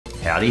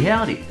Howdy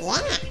howdy.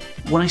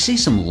 When I see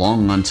some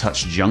long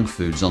untouched junk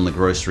foods on the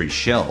grocery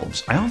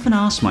shelves, I often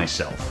ask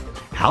myself,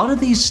 how do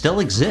these still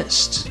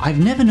exist? I've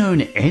never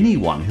known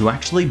anyone who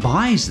actually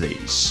buys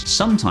these.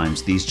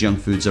 Sometimes these junk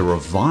foods are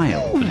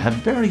reviled, but have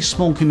very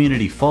small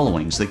community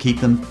followings that keep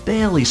them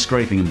barely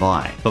scraping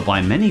by. But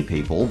by many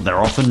people,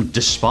 they're often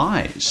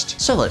despised.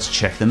 So let's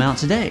check them out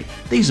today.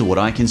 These are what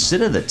I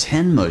consider the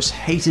 10 most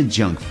hated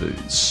junk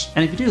foods.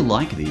 And if you do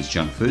like these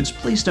junk foods,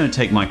 please don't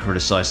take my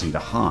criticizing to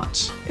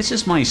heart. It's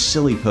just my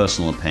silly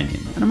personal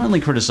opinion, and I'm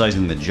only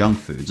criticizing the junk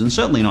foods, and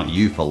certainly not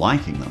you for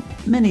liking them.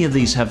 Many of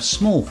these have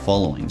small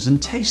followings,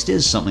 and taste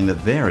is something that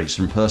varies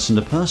from person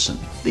to person.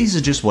 These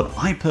are just what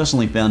I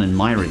personally found in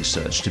my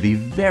research to be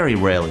very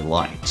rarely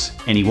liked.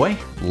 Anyway,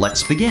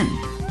 let's begin.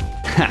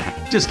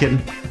 Ha, just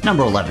kidding.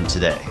 Number 11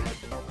 today.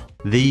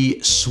 The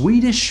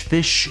Swedish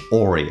Fish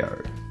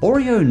Oreo.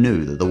 Oreo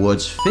knew that the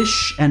words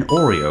fish and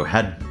Oreo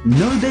had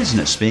no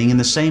business being in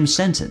the same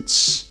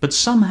sentence, but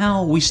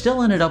somehow we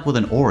still ended up with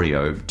an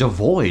Oreo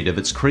devoid of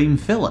its cream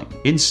filling,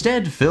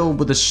 instead filled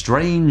with a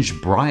strange,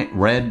 bright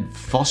red,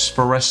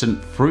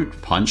 phosphorescent fruit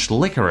punch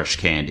licorice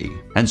candy.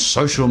 And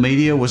social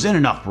media was in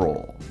an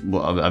uproar.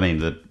 Well, I mean,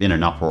 they're in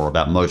an uproar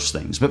about most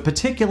things, but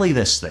particularly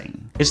this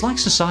thing. It's like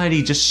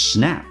society just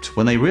snapped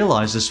when they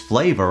realized this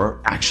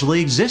flavor actually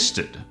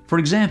existed. For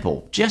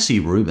example, Jesse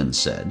Rubin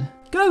said,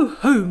 "Go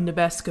home,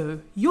 Nabesco.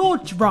 You're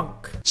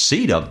drunk."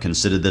 C-Dub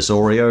considered this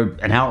Oreo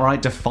an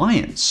outright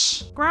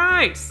defiance.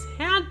 Gross.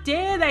 How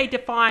dare they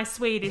defy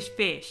Swedish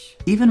fish?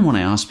 Even when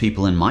I asked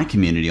people in my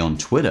community on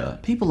Twitter,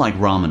 people like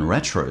Ramen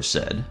Retro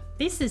said,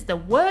 "This is the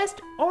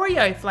worst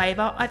Oreo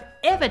flavour I've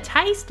ever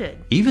tasted."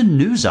 Even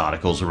news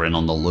articles are in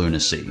on the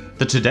lunacy.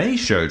 The Today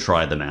Show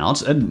tried them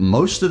out, and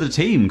most of the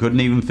team couldn't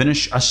even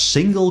finish a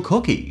single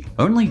cookie.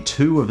 Only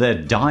 2 of their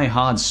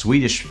die-hard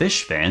Swedish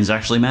fish fans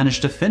actually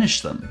managed to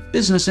finish them.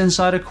 Business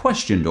Insider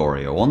questioned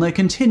Oreo on their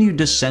continued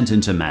descent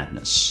into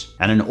madness,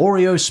 and an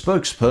Oreo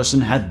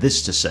spokesperson had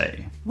this to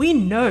say. "We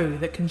know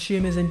that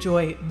consumers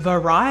enjoy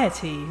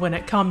variety when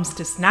it comes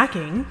to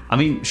snacking." I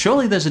mean,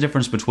 surely there's a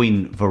difference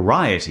between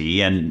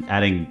variety and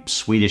adding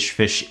Swedish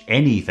fish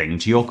anything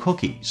to your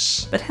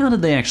cookies. But how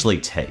did they actually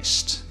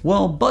taste?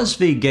 Well,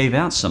 BuzzFeed gave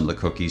out some of the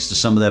cookies to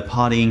some of their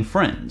partying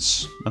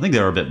friends. I think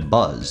they were a bit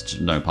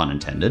buzzed, no pun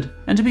intended.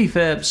 And to be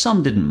fair,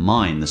 some didn't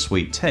mind the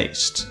sweet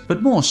taste,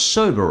 but more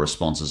sober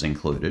responses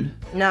included,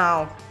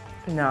 No.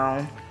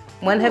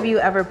 When have you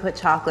ever put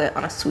chocolate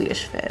on a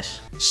Swedish fish?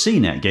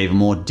 CNET gave a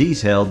more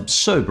detailed,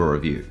 sober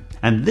review.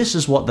 And this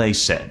is what they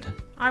said.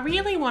 "I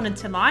really wanted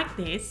to like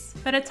this,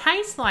 but it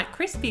tastes like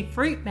crispy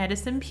fruit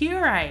medicine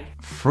puree."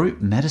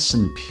 Fruit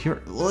medicine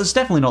puree? Well, it's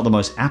definitely not the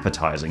most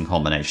appetizing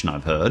combination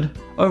I've heard.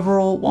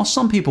 Overall, while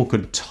some people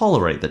could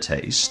tolerate the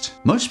taste,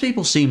 most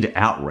people seemed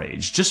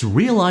outraged just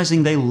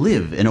realizing they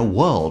live in a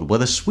world where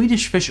the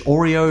Swedish Fish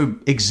Oreo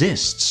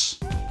exists.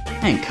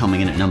 And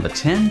coming in at number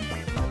 10,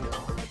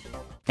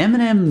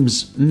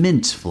 M&M's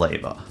mint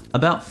flavor.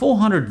 About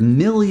 400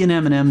 million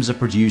M&Ms are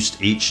produced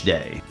each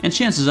day, and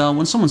chances are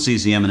when someone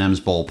sees the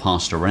M&Ms bowl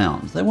passed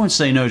around, they won't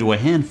say no to a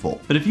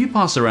handful. But if you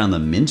pass around the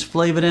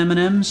mint-flavored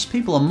M&Ms,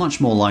 people are much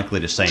more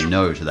likely to say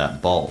no to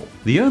that bowl.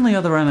 The only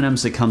other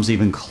M&Ms that comes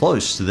even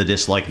close to the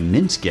dislike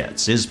mint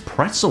gets is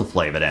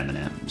pretzel-flavored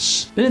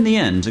M&Ms. But in the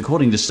end,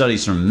 according to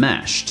studies from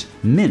Mashed,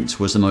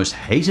 mint was the most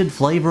hated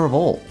flavor of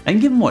all.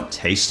 And given what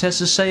taste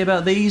testers say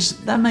about these,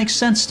 that makes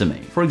sense to me.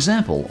 For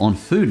example, on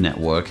Food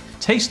Network,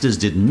 tasters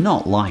did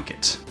not like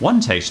it.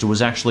 One taster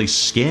was actually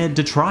scared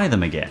to try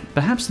them again.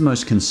 Perhaps the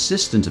most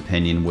consistent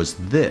opinion was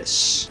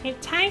this.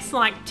 "It tastes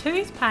like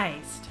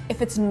toothpaste."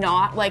 If it's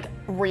not like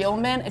real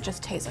mint, it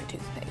just tastes like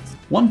toothpaste.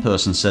 One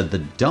person said the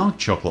dark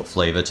chocolate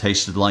flavor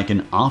tasted like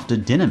an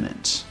after-dinner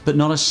mint, but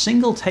not a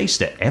single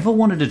taster ever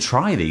wanted to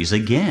try these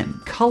again.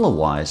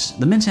 Color-wise,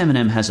 the mint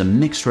M&M has a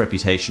mixed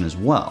reputation as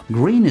well.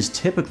 Green is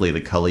typically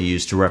the color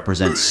used to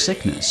represent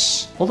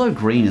sickness. Although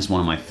green is one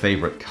of my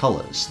favorite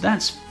colors,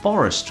 that's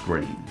forest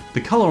green.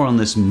 The color on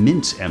this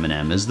mint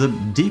M&M is the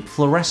deep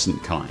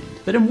fluorescent kind,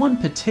 but in one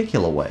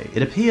particular way,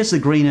 it appears the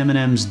green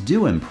M&Ms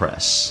do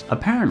impress.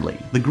 Apparently,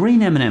 the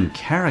green M&M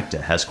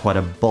character has quite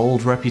a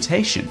bold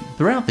reputation.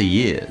 Throughout the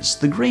years,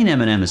 the green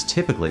M&M has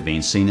typically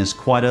been seen as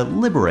quite a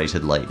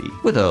liberated lady.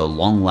 With her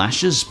long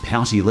lashes,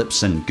 pouty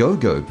lips, and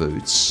go-go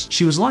boots,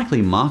 she was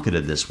likely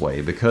marketed this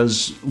way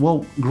because,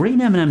 well, green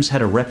M&Ms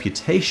had a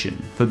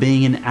reputation for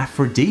being an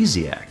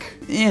aphrodisiac.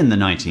 In the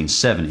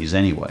 1970s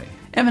anyway.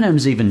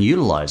 M&Ms even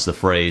utilized the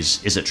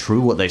phrase, "Is it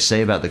true what they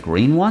say about the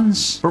green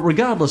ones?" But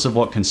regardless of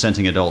what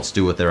consenting adults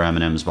do with their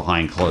M&Ms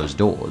behind closed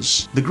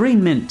doors, the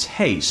green mint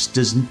taste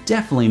does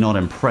definitely not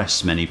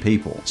impress many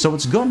people, so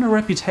it's gotten a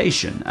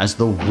reputation as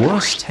the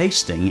worst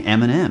tasting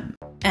M&M.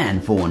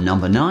 And for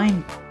number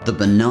 9, The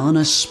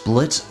banana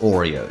split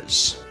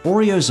Oreos.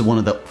 Oreos are one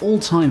of the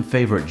all-time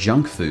favorite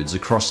junk foods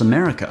across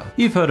America.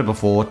 You've heard it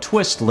before,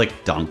 twist, lick,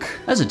 dunk.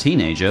 As a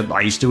teenager,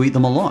 I used to eat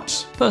them a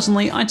lot.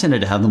 Personally, I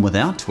tended to have them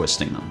without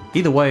twisting them.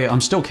 Either way,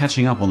 I'm still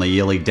catching up on the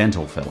yearly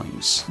dental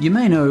fillings. You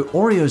may know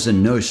Oreos are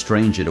no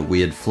stranger to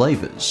weird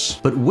flavors,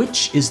 but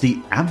which is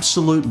the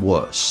absolute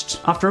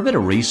worst? After a bit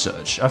of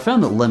research, I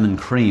found that lemon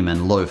cream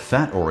and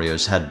low-fat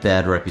Oreos had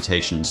bad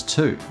reputations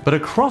too. But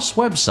across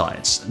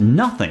websites,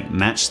 nothing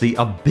matched the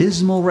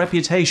abysmal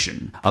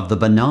reputation of the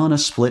banana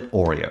split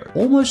Oreo.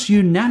 Almost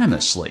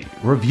unanimously,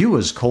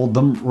 reviewers called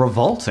them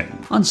revolting.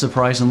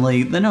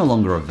 Unsurprisingly, they're no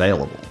longer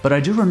available, but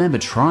I do remember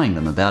trying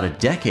them about a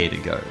decade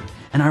ago,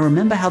 and I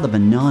remember how the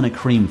banana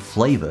cream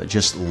flavor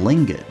just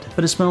lingered.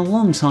 But it's been a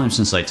long time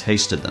since I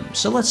tasted them,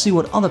 so let's see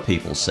what other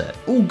people said.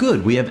 All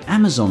good, we have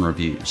Amazon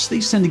reviews.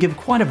 These tend to give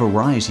quite a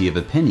variety of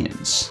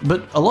opinions,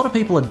 but a lot of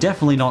people are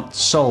definitely not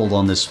sold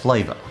on this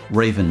flavor.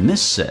 Raven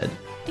Miss said,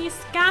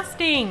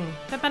 Disgusting!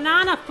 The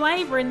banana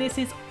flavour in this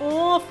is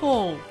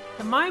awful!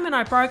 The moment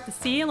I broke the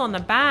seal on the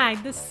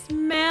bag, the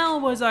smell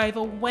was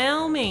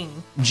overwhelming.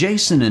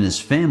 Jason and his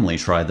family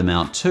tried them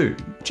out too.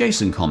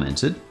 Jason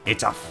commented,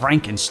 "It's a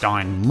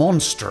Frankenstein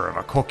monster of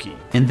a cookie."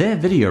 In their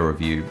video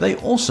review, they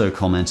also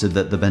commented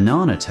that the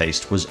banana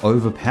taste was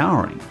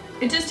overpowering.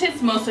 It just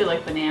tastes mostly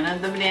like banana.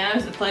 The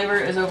banana flavor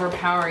is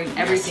overpowering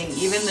everything,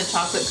 even the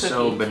chocolate cookie.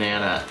 So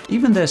banana.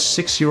 Even their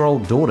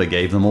 6-year-old daughter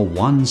gave them a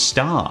 1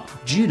 star.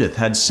 Judith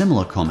had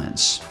similar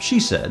comments. She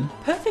said,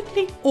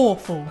 "Perfectly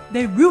awful.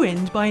 They're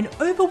ruined by an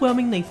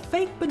overwhelmingly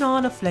fake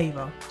banana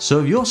flavour." So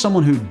if you're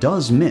someone who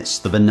does miss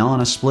the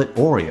banana split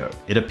Oreo,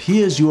 it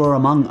appears you are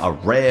among a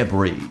rare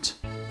breed.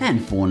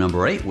 And for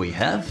number 8 we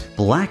have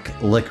black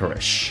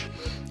licorice.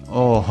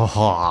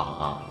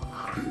 Oh,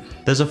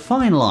 there's a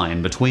fine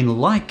line between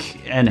like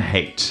and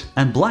hate,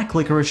 and black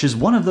licorice is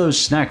one of those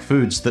snack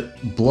foods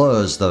that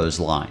blurs those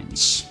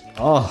lines.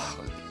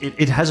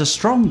 It has a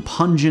strong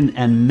pungent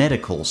and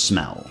medical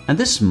smell, and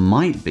this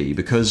might be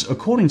because,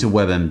 according to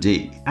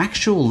WebMD,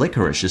 actual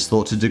licorice is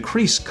thought to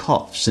decrease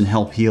coughs and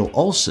help heal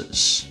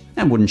ulcers.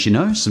 And wouldn't you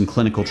know, some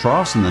clinical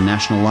trials from the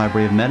National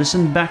Library of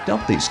Medicine backed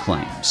up these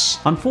claims.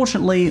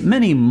 Unfortunately,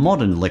 many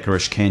modern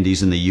licorice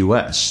candies in the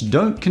US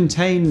don't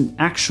contain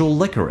actual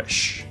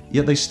licorice,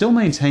 yet they still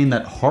maintain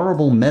that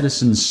horrible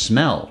medicine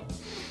smell.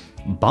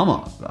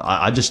 Bummer,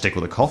 I just stick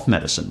with a cough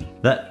medicine.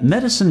 That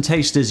medicine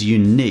taste is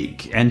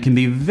unique and can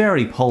be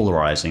very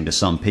polarizing to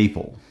some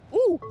people.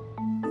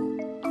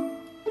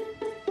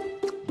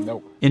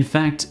 In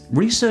fact,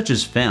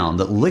 researchers found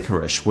that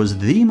licorice was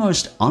the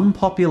most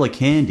unpopular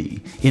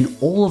candy in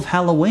all of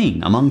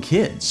Halloween among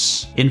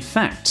kids. In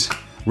fact,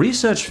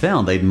 research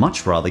found they'd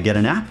much rather get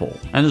an apple.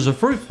 And as a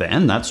fruit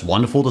fan, that's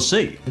wonderful to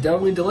see.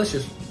 Definitely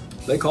delicious.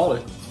 They called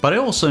it. But I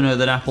also know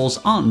that apples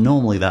aren't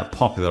normally that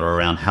popular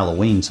around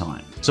Halloween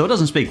time, so it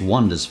doesn't speak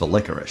wonders for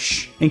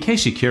licorice. In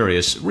case you're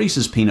curious,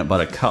 Reese's Peanut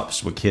Butter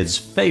Cups were kids'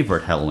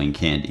 favorite Halloween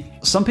candy.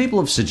 Some people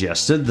have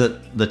suggested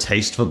that the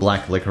taste for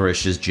black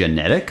licorice is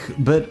genetic,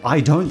 but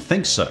I don't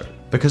think so,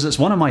 because it's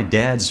one of my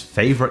dad's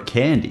favorite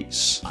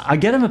candies. I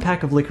get him a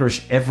pack of licorice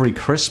every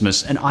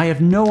Christmas, and I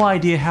have no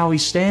idea how he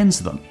stands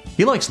them.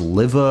 He likes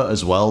liver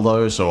as well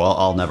though, so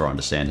I'll never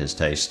understand his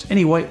taste.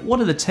 Anyway, what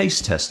do the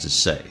taste testers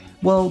say?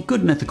 Well,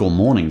 Good Mythical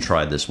Morning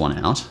tried this one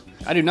out.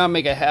 "I do not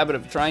make a habit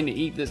of trying to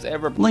eat this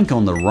ever." Link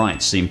on the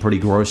right seemed pretty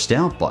grossed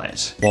out by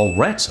it, while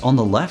Rhett on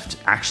the left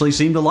actually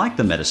seemed to like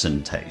the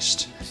medicine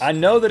taste. I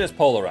know that it's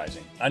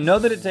polarizing. I know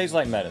that it tastes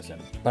like medicine,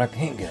 but I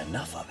can't get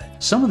enough of it.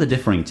 Some of the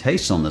differing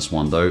tastes on this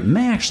one, though,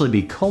 may actually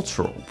be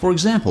cultural. For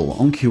example,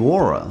 on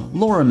Quora,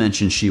 Laura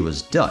mentioned she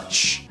was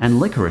Dutch, and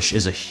licorice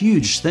is a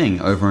huge thing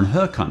over in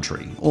her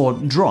country, or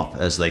drop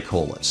as they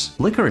call it.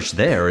 Licorice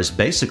there is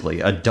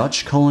basically a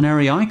Dutch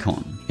culinary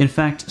icon. In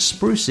fact,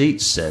 Spruce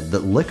Eats said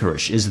that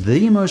licorice is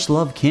the most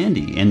loved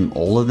candy in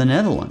all of the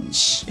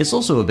Netherlands. It's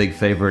also a big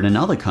favorite in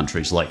other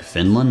countries like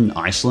Finland,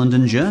 Iceland,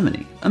 and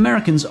Germany.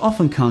 Americans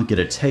often can't get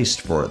a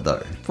taste for it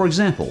though. For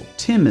example,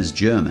 Tim is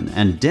German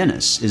and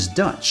Dennis is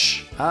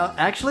Dutch.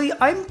 Actually,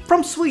 I'm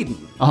from Sweden.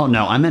 Oh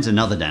no, I meant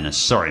another Dennis,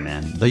 sorry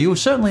man, though you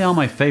certainly are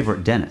my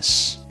favorite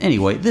Dennis.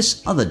 Anyway,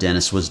 this other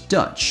Dennis was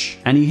Dutch,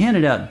 and he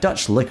handed out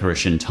Dutch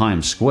licorice in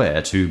Times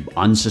Square to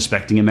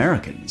unsuspecting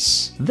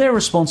Americans. Their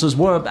responses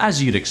were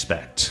as you'd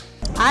expect.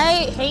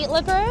 I hate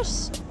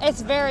licorice.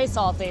 It's very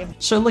salty.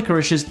 So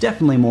licorice is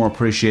definitely more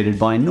appreciated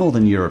by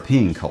Northern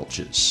European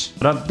cultures.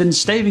 But I've been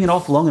staving it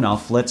off long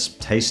enough, let's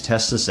taste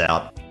test this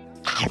out.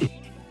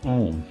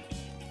 Oh.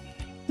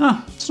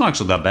 It's not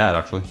actually that bad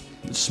actually.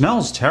 It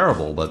smells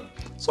terrible, but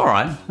it's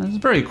alright. It's a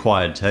very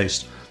quiet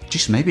taste.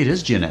 Jeez, maybe it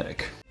is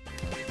genetic.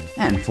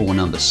 And for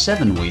number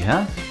 7 we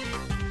have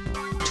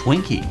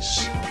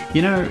Twinkies.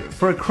 You know,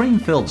 for a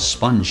cream-filled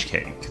sponge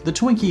cake, the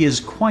Twinkie is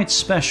quite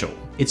special.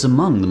 It's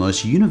among the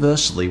most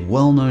universally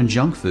well-known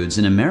junk foods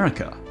in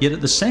America, yet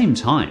at the same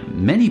time,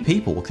 many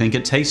people think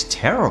it tastes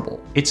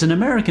terrible. It's an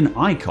American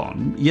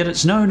icon, yet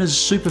it's known as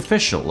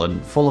superficial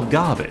and full of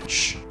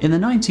garbage. In the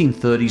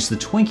 1930s, the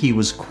Twinkie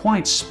was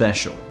quite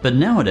special, but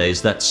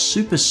nowadays that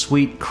super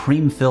sweet,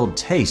 cream-filled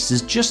taste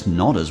is just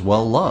not as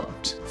well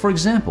loved. For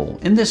example,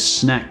 in this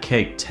snack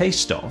cake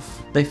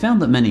taste-off, they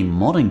found that many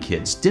modern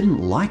kids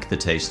didn't like the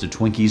taste of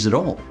Twinkies at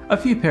all. A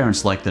few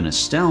parents liked the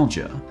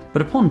nostalgia,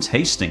 but upon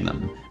tasting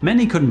them,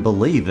 many couldn't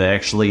believe they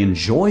actually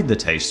enjoyed the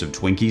taste of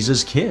Twinkies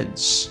as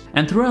kids.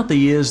 And throughout the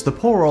years, the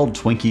poor old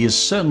Twinkie has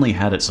certainly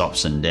had its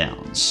ups and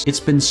downs. It's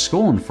been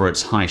scorned for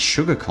its high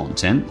sugar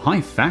content,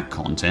 high fat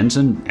content,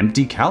 and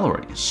empty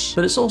calories.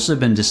 But it's also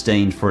been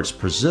disdained for its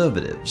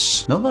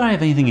preservatives. Not that I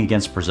have anything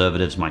against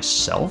preservatives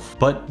myself,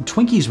 but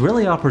Twinkies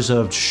really are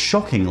preserved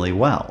shockingly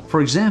well.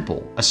 For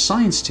example, a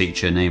science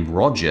teacher named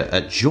Roger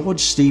at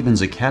George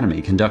Stevens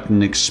Academy conducted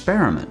an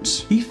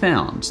experiment. He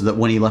found that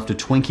when he left a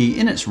Twinkie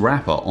in its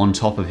wrapper on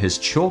top of his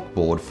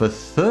chalkboard for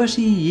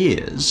 30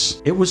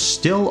 years, it was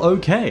still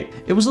okay.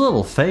 It was a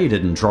little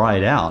faded and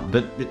dried out,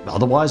 but it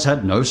otherwise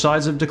had no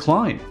signs of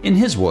decline. In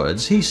his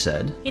words, he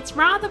said, "It's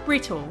rather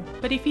brittle,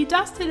 but if you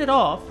dusted it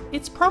off,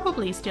 it's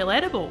probably still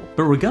edible."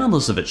 But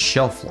regardless of its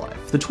shelf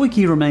life, the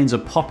Twinkie remains a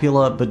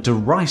popular but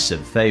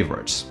derisive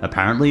favorite.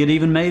 Apparently, it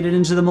even made it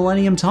into the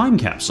Millennium Time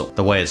Capsule.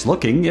 The way it's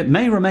looking, it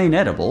may remain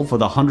edible for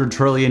the 100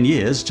 trillion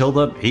years till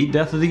the heat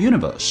death of the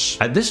universe.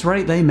 At this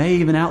rate, they may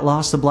even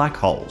outlast the black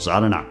holes, I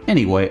don't know.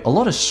 Anyway, a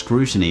lot of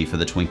scrutiny for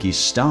the Twinkies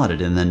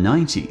started in the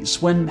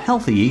 90s, when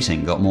healthy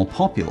eating got more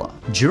popular.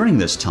 During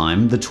this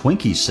time, the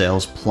Twinkie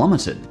sales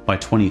plummeted. By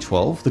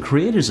 2012, the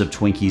creators of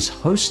Twinkies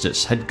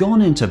Hostess had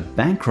gone into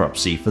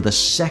bankruptcy for the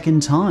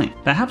second time.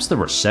 Perhaps the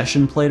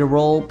recession played a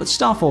role, but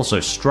staff also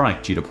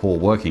striked due to poor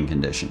working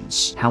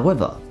conditions.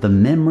 However, the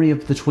memory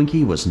of the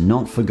Twinkie was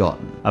not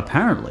forgotten.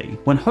 Apparently,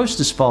 when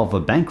Hostess filed for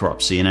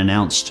bankruptcy and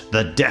announced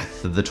the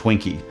death of the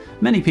Twinkie,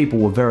 many people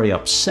were very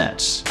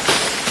upset.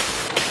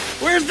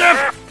 Where's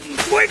the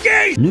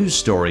Twinkie? News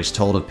stories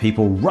told of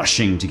people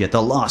rushing to get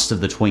the last of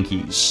the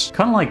Twinkies.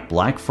 Kinda like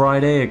Black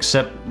Friday,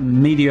 except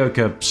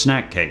mediocre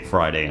snack cake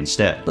Friday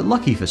instead. But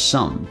lucky for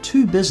some,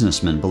 two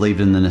businessmen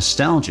believed in the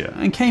nostalgia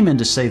and came in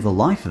to save the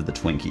life of the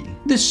Twinkie.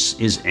 This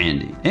is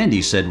Andy.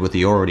 Andy said with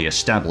the already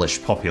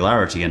established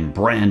popularity and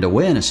brand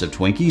awareness of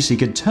Twinkies, he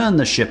could turn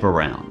the ship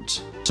around.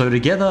 So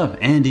together,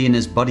 Andy and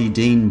his buddy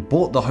Dean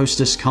bought the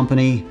Hostess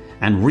company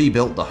and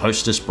rebuilt the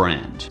Hostess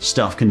brand.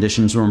 Staff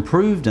conditions were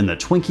improved and the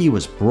Twinkie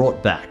was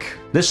brought back.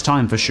 This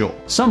time for sure.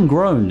 Some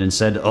groaned and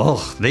said,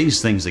 "Ugh,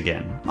 these things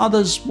again."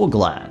 Others were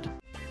glad.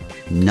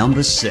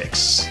 Number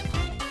 6.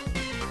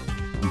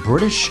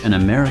 British and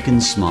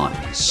American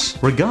Smarties.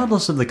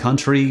 Regardless of the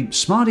country,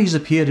 Smarties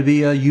appear to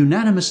be a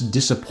unanimous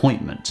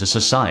disappointment to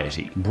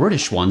society.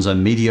 British ones are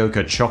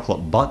mediocre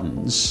chocolate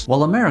buttons,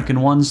 while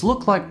American ones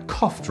look like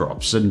cough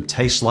drops and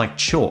taste like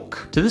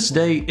chalk. To this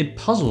day, it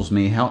puzzles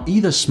me how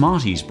either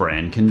Smarties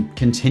brand can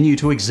continue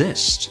to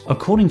exist.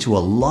 According to a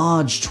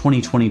large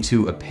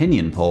 2022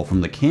 opinion poll from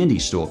the candy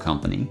store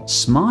company,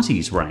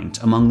 Smarties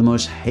ranked among the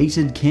most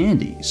hated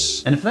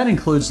candies. And if that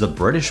includes the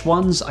British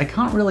ones, I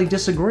can't really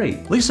disagree.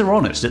 At least they're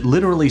honest. It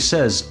literally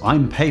says,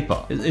 "I'm paper."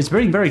 It's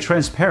being very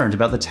transparent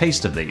about the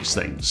taste of these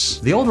things.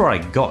 The older I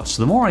got,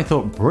 the more I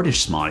thought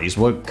British Smarties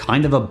were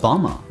kind of a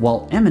bummer.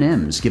 While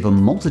M&Ms give a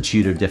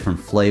multitude of different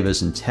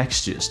flavors and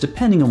textures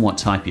depending on what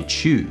type you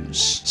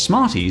choose,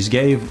 Smarties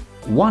gave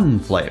one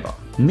flavor.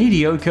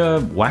 Mediocre,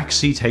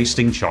 waxy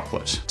tasting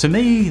chocolate. To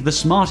me, the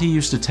Smartie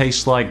used to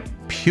taste like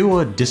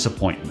pure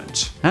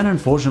disappointment. And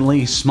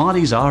unfortunately,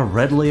 Smarties are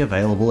readily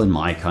available in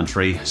my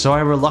country, so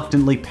I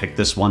reluctantly picked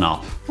this one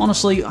up.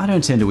 Honestly, I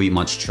don't tend to eat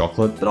much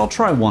chocolate, but I'll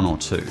try one or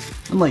two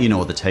and let you know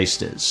what the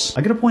taste is.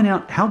 I gotta point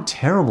out how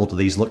terrible do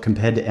these look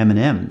compared to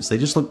M&Ms. They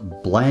just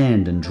look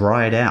bland and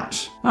dried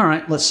out.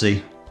 Alright, let's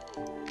see.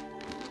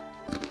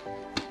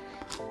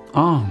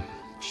 Oh,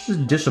 it's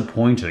just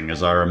disappointing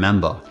as I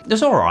remember.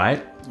 It's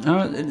alright.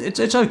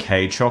 It's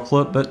okay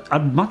chocolate, but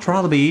I'd much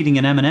rather be eating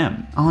an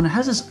M&M. Oh, and it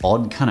has this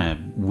odd kind of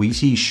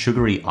wheaty,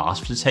 sugary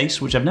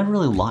aftertaste, which I've never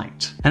really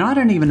liked. And I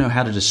don't even know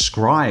how to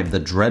describe the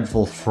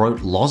dreadful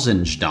throat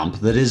lozenge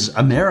dump that is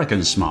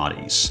American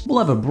Smarties. We'll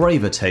have a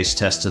braver taste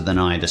tester than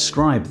I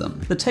describe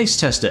them. The taste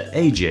tester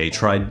AJ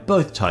tried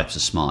both types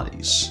of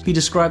Smarties. He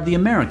described the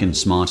American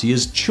Smartie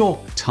as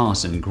chalk,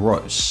 tart, and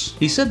gross.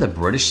 He said the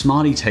British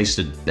Smartie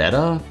tasted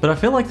better, but I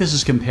feel like this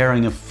is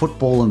comparing a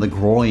football in the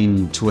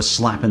groin to a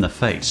slap in the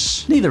face.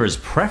 Neither is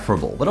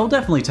preferable, but I'll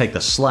definitely take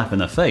the slap in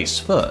the face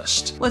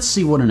first. Let's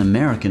see what an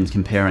American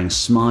comparing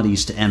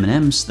Smarties to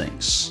M&Ms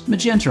thinks.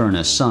 Magenta and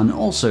her son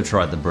also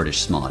tried the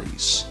British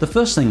Smarties. The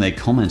first thing they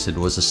commented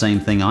was the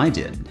same thing I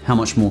did, how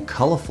much more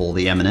colourful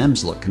the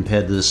M&Ms look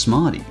compared to the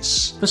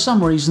Smarties. For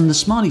some reason, the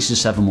Smarties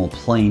just have a more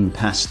plain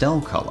pastel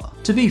colour.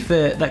 To be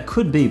fair, that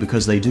could be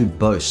because they do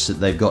boast that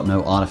they've got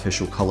no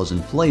artificial colours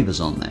and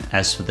flavours on there.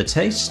 As for the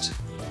taste,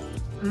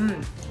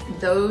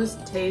 those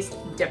taste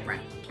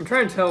different. I'm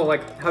trying to tell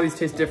like how these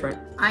taste different.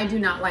 I do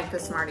not like the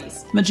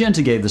Smarties.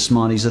 Magenta gave the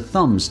Smarties a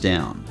thumbs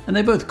down, and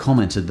they both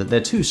commented that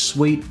they're too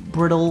sweet,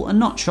 brittle, and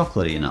not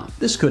chocolatey enough.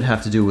 This could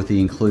have to do with the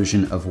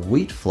inclusion of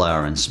wheat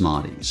flour in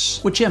Smarties,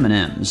 which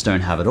M&Ms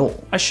don't have at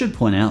all. I should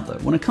point out though,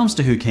 when it comes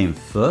to who came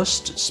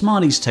first,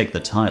 Smarties take the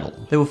title.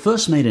 They were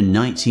first made in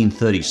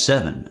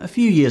 1937, a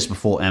few years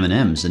before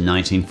M&Ms in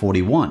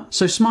 1941,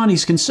 so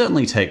Smarties can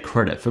certainly take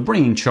credit for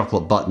bringing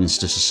chocolate buttons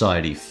to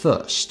society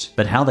first.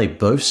 But how they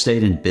both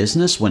stayed in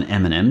business when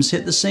M&Ms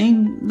hit the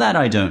scene, that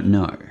I don't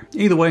know.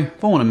 Either way,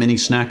 if I want a mini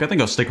snack, I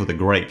think I'll stick with the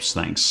grapes,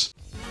 thanks.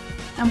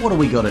 And what do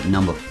we got at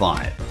number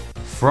 5?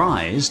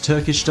 Fry's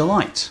Turkish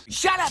Delight.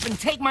 Shut up and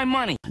take my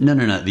money!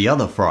 No, the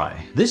other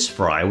Fry. This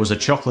Fry was a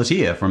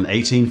chocolatier from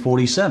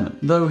 1847,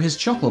 though his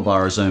chocolate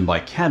bar is owned by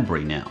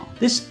Cadbury now.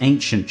 This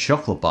ancient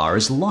chocolate bar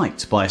is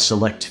liked by a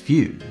select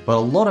few, but a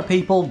lot of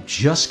people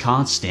just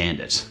can't stand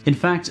it. In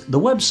fact, the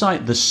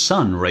website The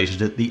Sun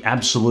rated it the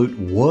absolute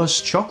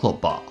worst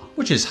chocolate bar.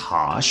 Which is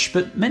harsh,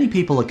 but many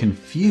people are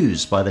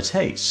confused by the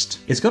taste.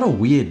 It's got a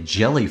weird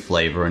jelly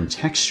flavor and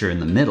texture in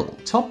the middle,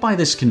 topped by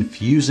this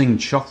confusing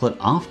chocolate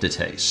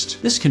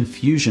aftertaste. This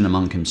confusion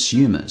among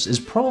consumers is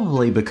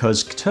probably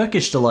because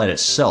Turkish Delight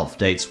itself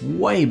dates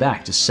way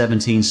back to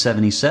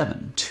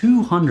 1777,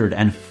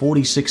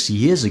 246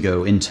 years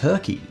ago in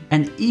Turkey.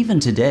 And even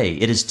today,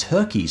 it is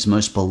Turkey's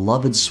most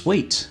beloved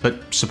sweet.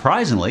 But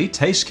surprisingly,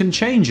 taste can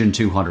change in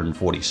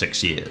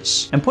 246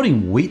 years. And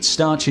putting wheat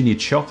starch in your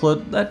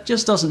chocolate, that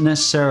just doesn't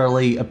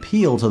necessarily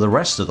appeal to the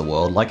rest of the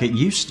world like it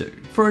used to.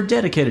 For a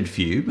dedicated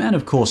few, and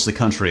of course the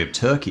country of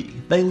Turkey,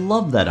 they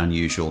love that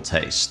unusual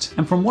taste.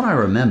 And from what I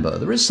remember,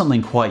 there is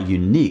something quite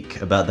unique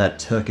about that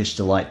Turkish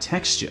Delight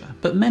texture,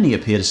 but many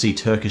appear to see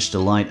Turkish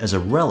Delight as a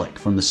relic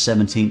from the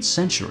 17th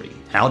century.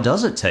 How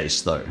does it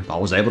taste though? I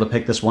was able to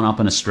pick this one up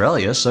in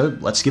Australia, so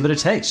let's give it a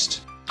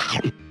taste.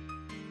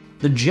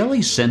 The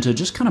jelly center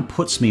just kind of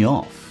puts me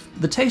off.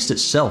 The taste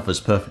itself is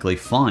perfectly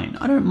fine.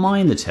 I don't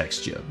mind the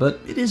texture,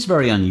 but it is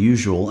very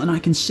unusual and I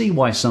can see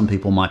why some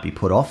people might be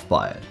put off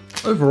by it.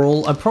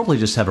 Overall, I'd probably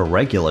just have a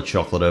regular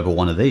chocolate over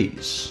one of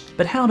these.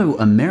 But how do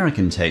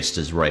American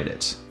tasters rate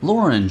it?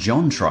 Laura and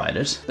John tried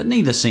it, but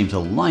neither seemed to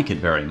like it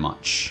very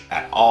much.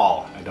 At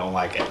all. I don't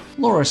like it.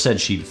 Laura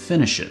said she'd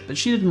finish it, but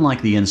she didn't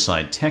like the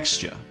inside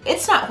texture.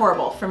 It's not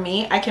horrible. For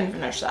me, I can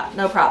finish that,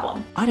 no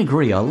problem. I'd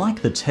agree, I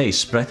like the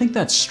taste, but I think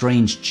that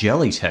strange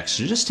jelly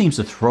texture just seems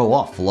to throw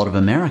off a lot of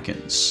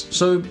Americans.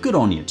 So good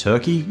on you,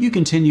 Turkey. You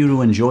continue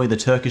to enjoy the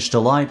Turkish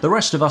Delight. The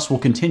rest of us will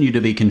continue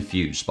to be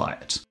confused by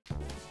it.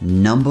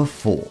 Number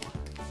 4.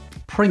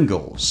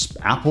 Pringles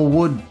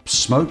Applewood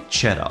Smoked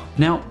Cheddar.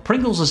 Now,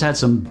 Pringles has had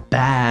some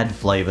bad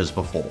flavors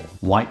before.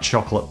 White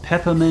chocolate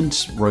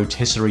peppermint,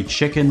 rotisserie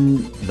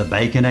chicken, the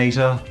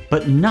Baconator,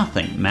 but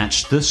nothing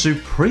matched the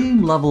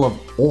supreme level of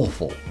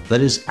awful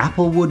that is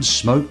Applewood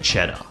Smoked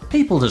Cheddar.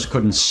 People just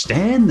couldn't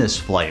stand this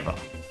flavor.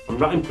 I'm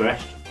not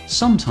impressed.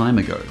 Some time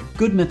ago,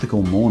 Good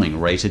Mythical Morning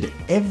rated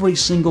every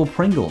single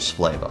Pringles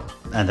flavor,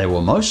 and they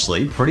were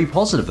mostly pretty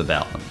positive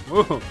about them.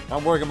 Ooh,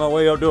 I'm working my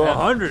way up to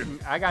 100.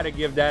 I gotta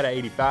give that an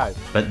 85.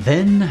 But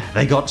then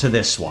they got to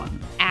this one.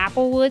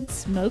 Applewood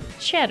Smoked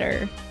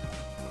Cheddar.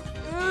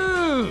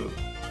 Ooh!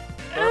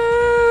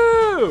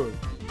 Ooh!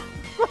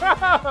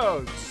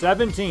 Gross!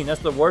 17,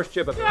 that's the worst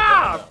chip I've ever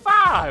had.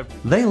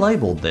 5! They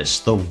labeled this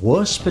the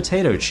worst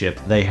potato chip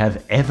they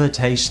have ever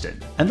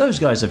tasted. And those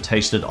guys have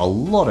tasted a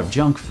lot of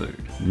junk food.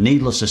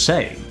 Needless to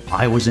say,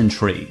 I was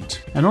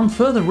intrigued. And on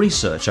further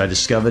research, I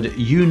discovered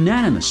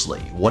unanimously,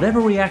 whatever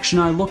reaction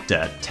I looked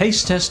at,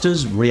 taste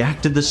testers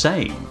reacted the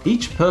same.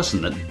 Each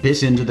person that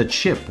bit into the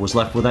chip was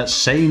left with that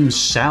same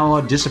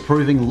sour,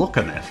 disapproving look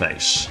on their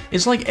face.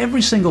 It's like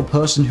every single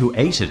person who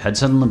ate it had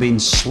suddenly been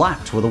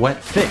slapped with a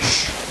wet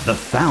fish. The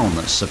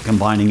foulness of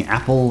combining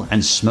apple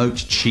and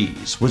smoked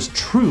cheese was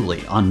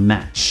truly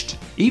unmatched.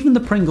 Even the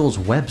Pringles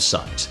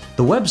website,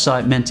 the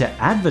website meant to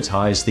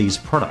advertise these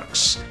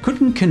products,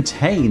 couldn't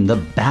contain the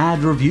bad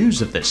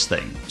reviews of this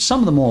thing.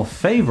 Some of the more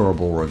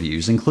favorable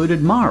reviews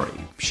included Mari.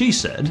 She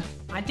said,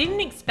 I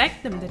didn't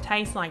expect them to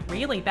taste like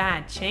really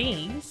bad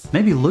cheese.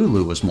 Maybe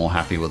Lulu was more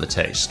happy with the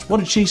taste. What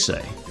did she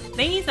say?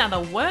 These are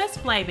the worst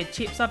flavoured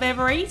chips I've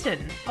ever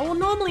eaten. I will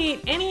normally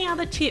eat any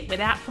other chip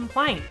without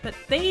complaint, but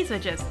these are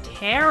just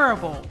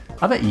terrible.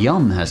 I bet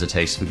Yum has a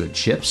taste for good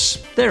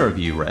chips. Their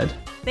review read,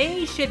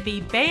 These should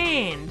be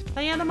banned.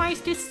 They are the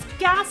most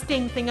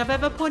disgusting thing I've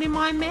ever put in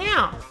my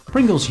mouth.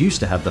 Pringles used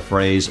to have the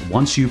phrase,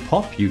 once you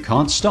pop, you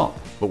can't stop.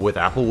 But with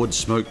Applewood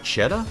Smoked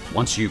Cheddar,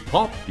 once you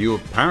pop, you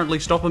apparently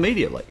stop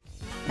immediately.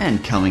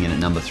 And coming in at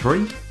number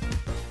 3,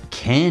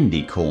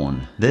 candy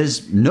corn.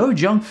 There's no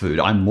junk food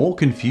I'm more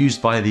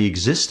confused by the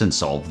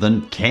existence of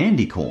than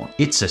candy corn.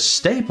 It's a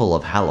staple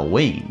of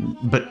Halloween,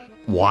 but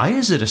why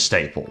is it a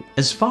staple?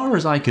 As far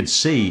as I could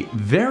see,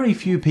 very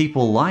few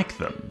people like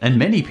them, and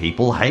many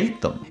people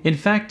hate them. In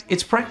fact,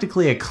 it's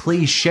practically a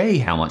cliche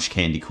how much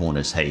candy corn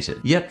is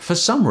hated. Yet, for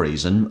some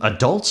reason,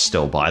 adults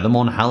still buy them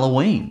on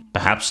Halloween.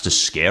 Perhaps to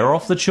scare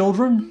off the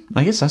children?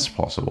 I guess that's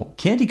possible.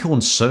 Candy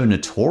corn's so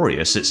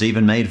notorious it's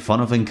even made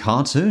fun of in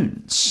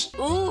cartoons.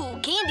 Ooh,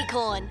 candy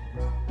corn.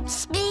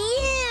 Spew!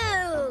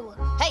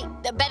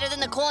 better than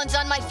the corns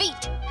on my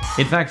feet.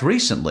 In fact,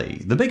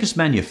 recently, the biggest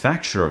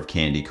manufacturer of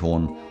candy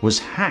corn was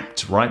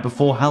hacked right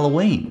before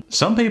Halloween.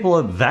 Some people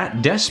are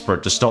that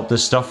desperate to stop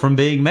this stuff from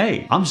being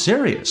made. I'm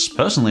serious.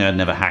 Personally, I'd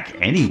never hack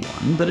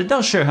anyone, but it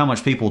does show how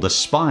much people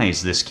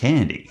despise this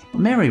candy.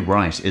 Mary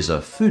Wright is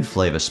a food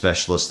flavor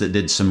specialist that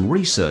did some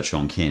research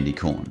on candy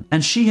corn,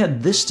 and she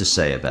had this to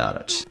say about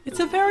it. It's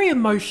a very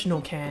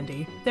emotional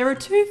candy. There are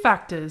two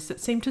factors that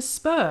seem to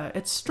spur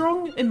its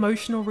strong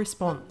emotional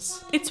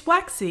response. Its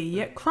waxy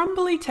yet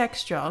crumbly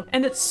texture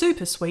and its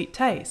super sweet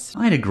taste.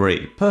 I'd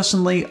agree.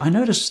 Personally, I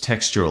noticed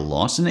texture a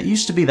lot, and it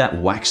used to be that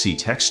waxy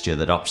texture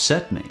that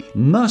upset me.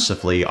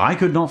 Mercifully, I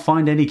could not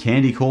find any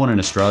candy corn in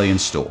Australian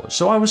stores,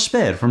 so I was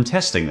spared from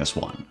testing this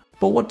one.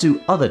 But what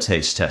do other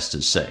taste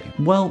testers say?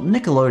 Well,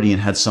 Nickelodeon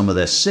had some of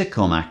their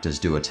sitcom actors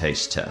do a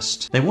taste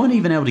test. They weren't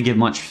even able to give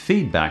much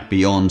feedback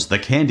beyond the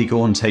candy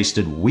corn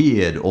tasted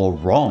weird or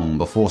wrong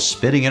before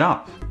spitting it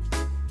up.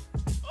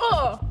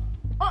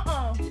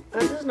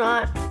 This is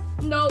not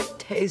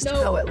taste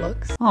how it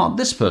looks. Oh,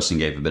 this person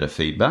gave a bit of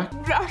feedback.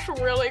 That's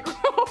really gross.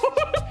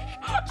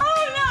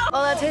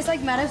 Oh, that tastes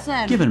like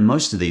medicine. Given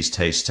most of these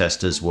taste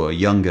testers were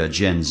younger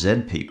Gen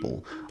Z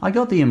people, I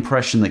got the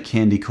impression that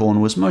candy corn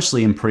was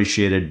mostly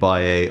appreciated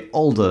by a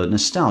older,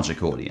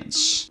 nostalgic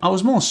audience. I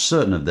was more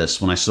certain of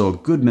this when I saw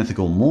Good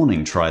Mythical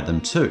Morning try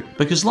them too,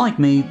 because like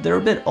me, they're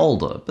a bit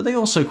older, but they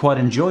also quite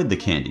enjoyed the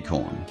candy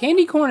corn.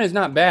 Candy corn is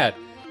not bad.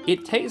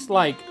 It tastes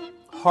like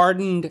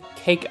hardened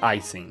cake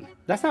icing.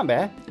 That's not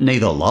bad.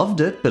 Neither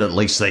loved it, but at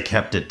least they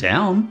kept it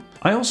down.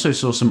 I also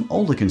saw some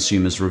older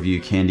consumers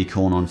review candy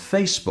corn on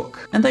Facebook,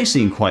 and they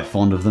seem quite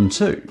fond of them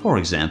too. For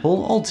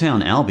example, Old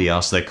Town Albie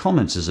asked their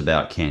commenters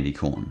about candy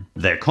corn.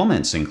 Their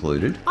comments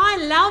included, I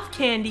love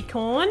candy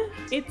corn.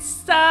 It's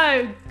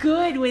so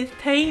good with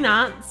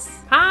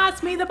peanuts.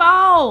 Pass me the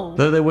bowl.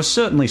 though there were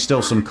certainly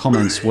still some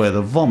comments where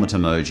the vomit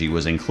emoji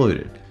was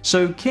included.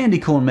 So candy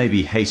corn may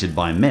be hated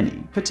by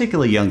many,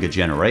 particularly younger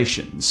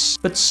generations,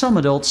 but some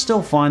adults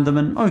still find them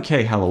an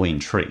okay Halloween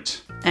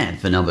treat. And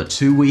for number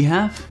 2 we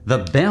have the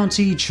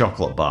Bounty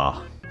Chocolate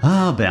Bar.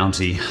 Ah,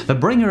 Bounty, the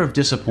bringer of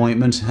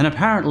disappointment and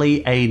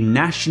apparently a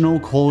national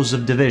cause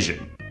of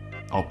division.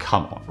 Oh,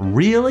 come on,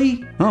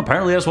 really? Well,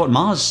 apparently that's what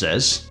Mars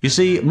says. You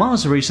see,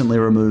 Mars recently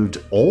removed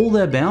all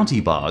their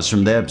Bounty bars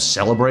from their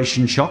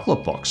celebration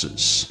chocolate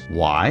boxes.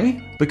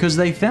 Why? Because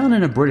they found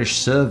in a British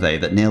survey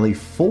that nearly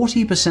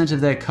 40% of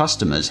their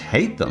customers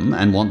hate them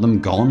and want them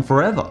gone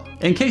forever.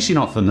 In case you're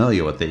not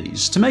familiar with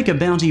these, to make a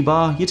Bounty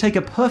bar, you take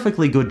a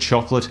perfectly good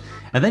chocolate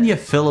and then you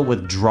fill it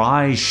with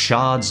dry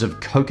shards of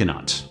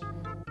coconut.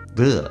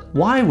 Ugh.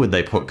 Why would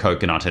they put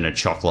coconut in a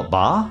chocolate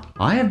bar?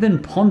 I have been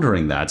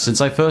pondering that since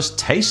I first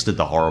tasted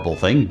the horrible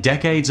thing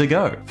decades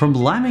ago. From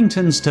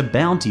Lamingtons to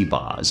Bounty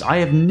bars, I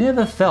have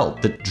never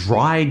felt that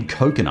dried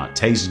coconut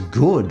tastes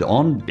good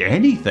on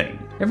anything.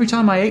 Every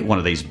time I ate one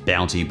of these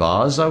Bounty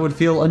bars, I would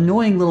feel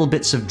annoying little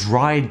bits of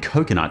dried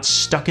coconut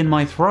stuck in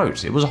my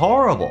throat. It was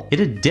horrible.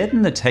 It'd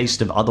deaden the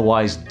taste of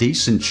otherwise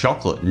decent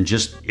chocolate and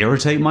just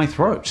irritate my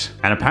throat.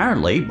 And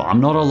apparently,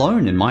 I'm not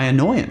alone in my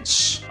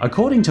annoyance.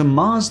 According to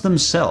Mars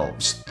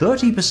themselves,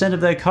 30%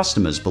 of their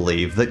customers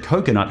believe that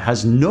coconut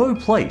has no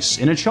place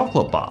in a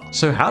chocolate bar.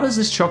 So how does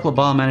this chocolate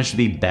bar manage to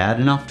be bad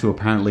enough to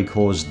apparently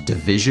cause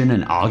division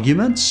and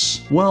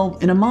arguments? Well,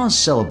 in a Mars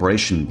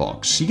celebration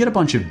box, you get a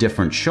bunch of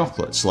different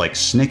chocolates like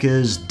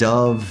Snickers,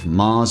 Dove,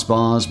 Mars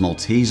bars,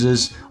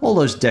 Maltesers, all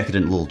those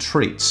decadent little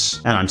treats.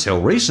 And until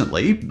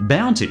recently,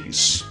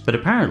 Bounties. But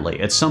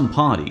apparently, at some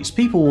parties,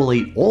 people will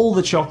eat all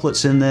the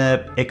chocolates in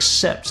there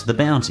except the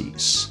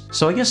Bounties.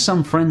 So I guess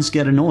some friends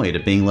get annoyed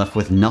at being left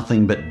with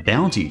nothing but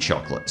Bounty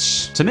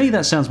chocolates. To me,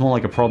 that sounds more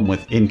like a problem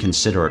with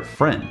inconsiderate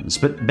friends,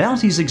 but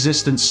Bounty's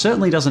existence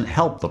certainly doesn't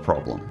help the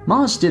problem.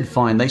 Mars did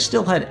find they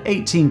still had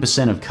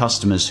 18% of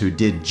customers who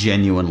did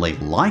genuinely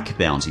like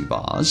Bounty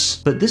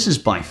bars, but this is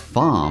by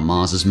far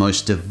Mars's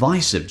most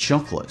divisive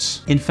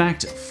chocolate. In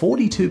fact,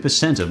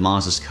 42% of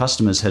Mars's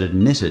customers had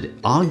admitted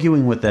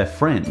arguing with their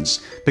friends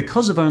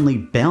because of only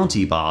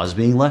Bounty bars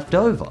being left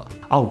over.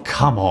 Oh,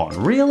 come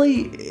on,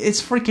 really?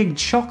 It's freaking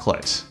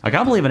chocolate. I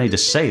can't believe I need to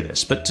say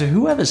this, but to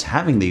whoever's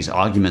having these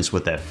arguments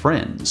with their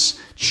friends,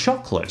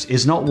 chocolate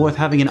is not worth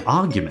having an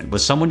argument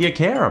with someone you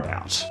care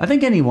about. I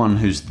think anyone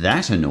who's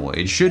that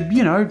annoyed should,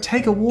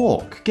 take a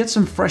walk, get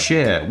some fresh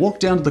air, walk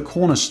down to the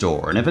corner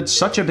store, and if it's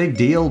such a big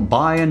deal,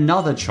 buy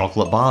another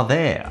chocolate bar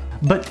there.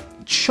 But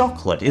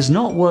chocolate is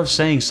not worth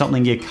saying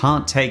something you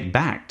can't take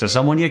back to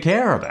someone you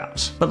care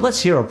about. But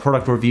let's hear a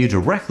product review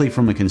directly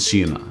from a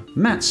consumer.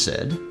 Matt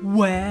said,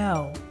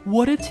 Wow,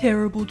 what a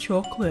terrible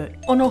chocolate.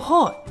 On a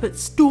hot but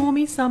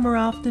stormy summer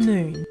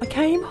afternoon, I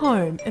came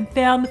home and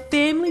found the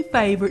family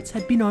favourites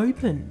had been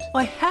opened.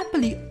 I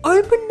happily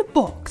opened the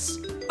box,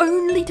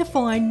 only to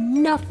find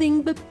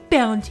nothing but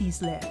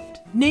Bounties left.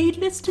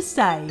 Needless to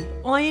say,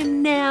 I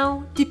am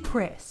now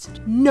depressed.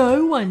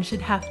 No one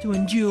should have to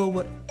endure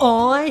what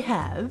I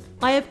have.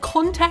 I have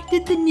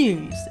contacted the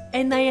news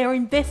and they are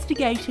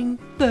investigating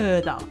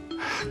further.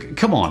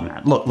 come on,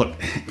 Matt.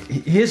 Look,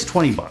 here's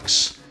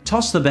 $20.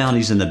 toss the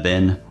bounties in the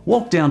bin,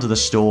 walk down to the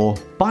store,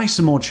 buy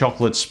some more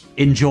chocolates,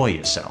 enjoy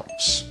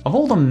yourselves. Of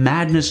all the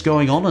madness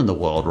going on in the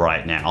world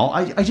right now,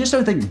 I just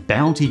don't think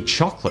bounty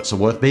chocolates are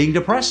worth being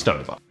depressed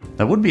over.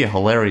 That would be a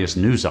hilarious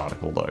news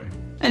article though.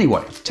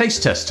 Anyway,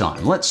 taste test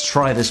time. Let's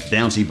try this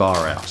bounty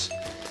bar out.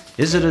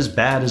 Is it as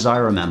bad as I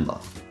remember?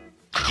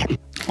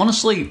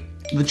 Honestly,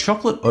 the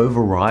chocolate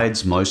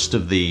overrides most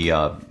of the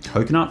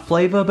coconut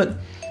flavor, but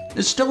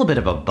it's still a bit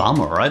of a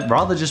bummer. I'd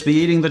rather just be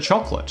eating the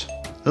chocolate.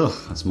 Ugh,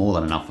 that's more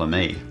than enough for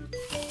me.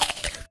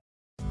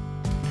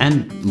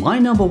 And my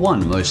number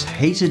one most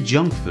hated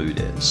junk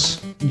food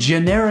is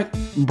generic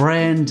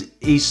brand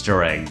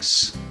Easter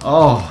eggs.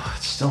 Oh,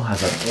 it still has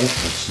that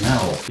awful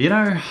smell. You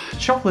know,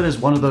 chocolate is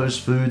one of those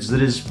foods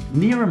that is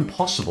near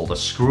impossible to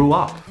screw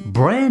up.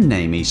 Brand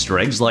name Easter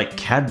eggs like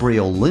Cadbury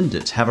or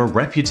Lindt have a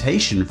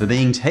reputation for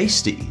being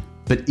tasty.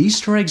 But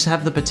Easter eggs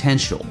have the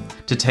potential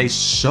to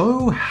taste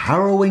so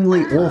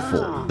harrowingly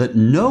awful that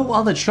no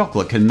other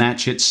chocolate can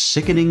match its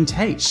sickening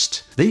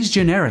taste. These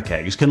generic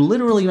eggs can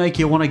literally make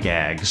you want to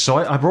gag, so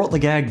I brought the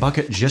gag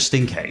bucket just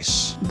in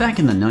case. Back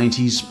in the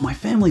 90s, my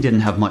family didn't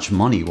have much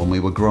money when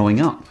we were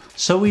growing up,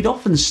 so we'd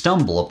often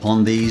stumble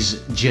upon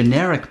these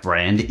generic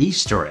brand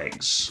Easter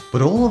eggs.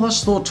 But all of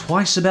us thought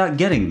twice about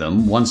getting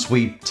them once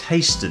we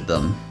tasted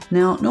them.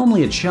 Now,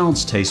 normally a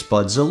child's taste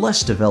buds are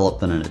less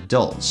developed than an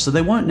adult's, so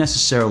they won't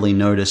necessarily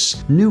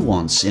notice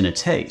nuance in a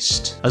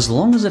taste. As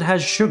long as it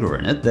has sugar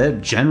in it, they're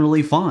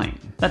generally fine.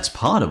 That's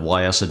part of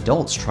why us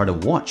adults try to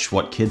watch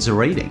what kids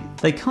are eating.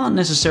 They can't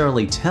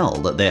necessarily tell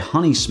that their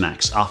Honey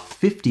Smacks are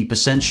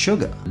 50%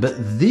 sugar,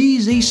 but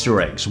these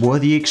Easter eggs were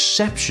the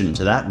exception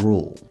to that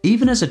rule.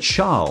 Even as a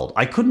child,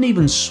 I couldn't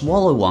even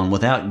swallow one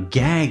without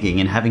gagging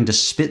and having to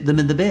spit them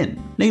in the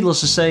bin. Needless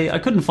to say, I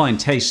couldn't find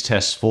taste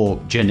tests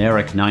for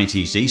generic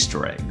 90s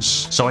Easter eggs,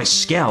 so I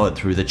scoured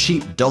through the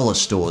cheap dollar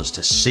stores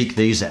to seek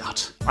these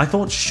out. I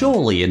thought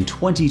surely in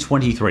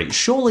 2023,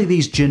 surely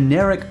these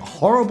generic,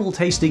 horrible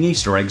tasting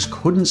Easter eggs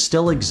couldn't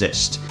still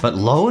exist, but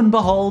lo and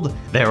behold,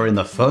 they were in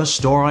the first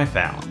store I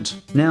found.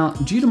 Now,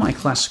 due to my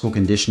classical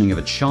conditioning of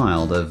a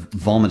child of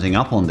vomiting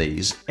up on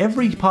these,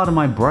 every part of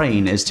my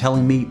brain is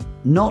telling me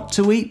not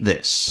to eat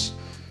this.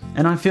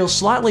 And I feel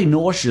slightly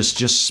nauseous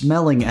just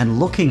smelling and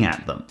looking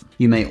at them.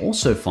 You may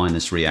also find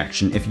this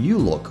reaction if you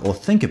look or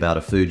think about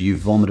a food you've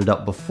vomited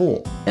up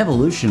before.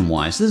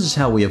 Evolution-wise, this is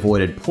how we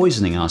avoided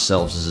poisoning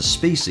ourselves as a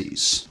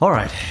species.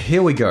 Alright,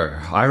 here we go.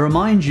 I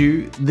remind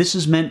you, this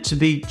is meant to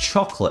be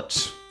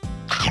chocolate.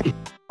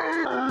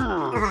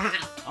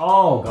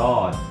 Oh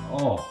god.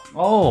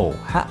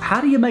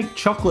 How do you make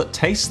chocolate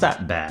taste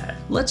that bad?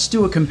 Let's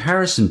do a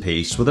comparison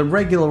piece with a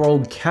regular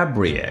old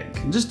Cadbury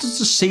egg, just to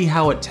see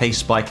how it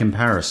tastes by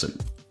comparison.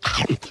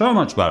 So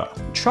much better.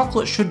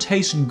 Chocolate should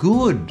taste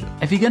good.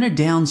 If you're gonna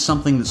down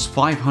something that's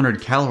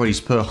 500 calories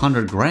per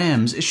 100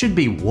 grams, it should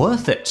be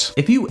worth it.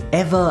 If you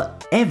ever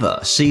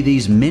see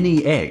these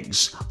mini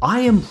eggs,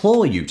 I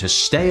implore you to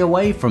stay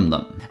away from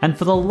them. And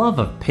for the love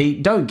of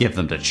Pete, don't give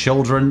them to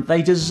children,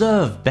 they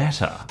deserve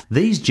better.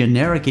 These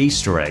generic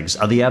Easter eggs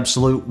are the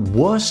absolute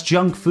worst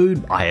junk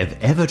food I have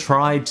ever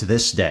tried to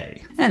this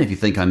day. And if you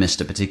think I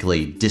missed a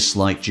particularly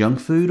disliked junk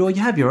food, or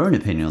you have your own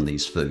opinion on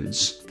these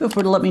foods, feel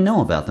free to let me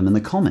know about them in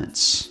the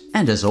comments.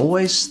 And as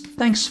always,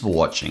 thanks for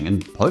watching,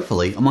 and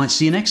hopefully I might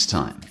see you next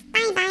time.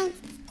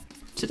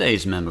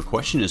 Today's member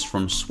question is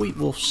from Sweet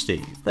Wolf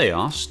Steve. They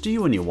asked, do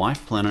you and your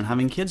wife plan on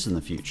having kids in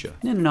the future?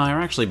 Nin and I are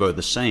actually both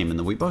the same in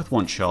that we both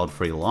want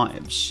child-free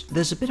lives.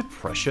 There's a bit of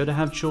pressure to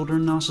have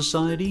children in our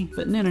society,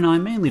 but Nin and I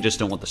mainly just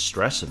don't want the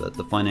stress of it,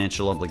 the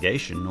financial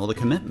obligation, or the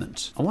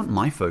commitment. I want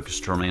my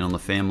focus to remain on the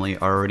family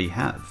I already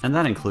have, and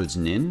that includes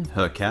Nin,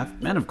 her cat,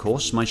 and of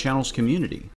course my channel's community.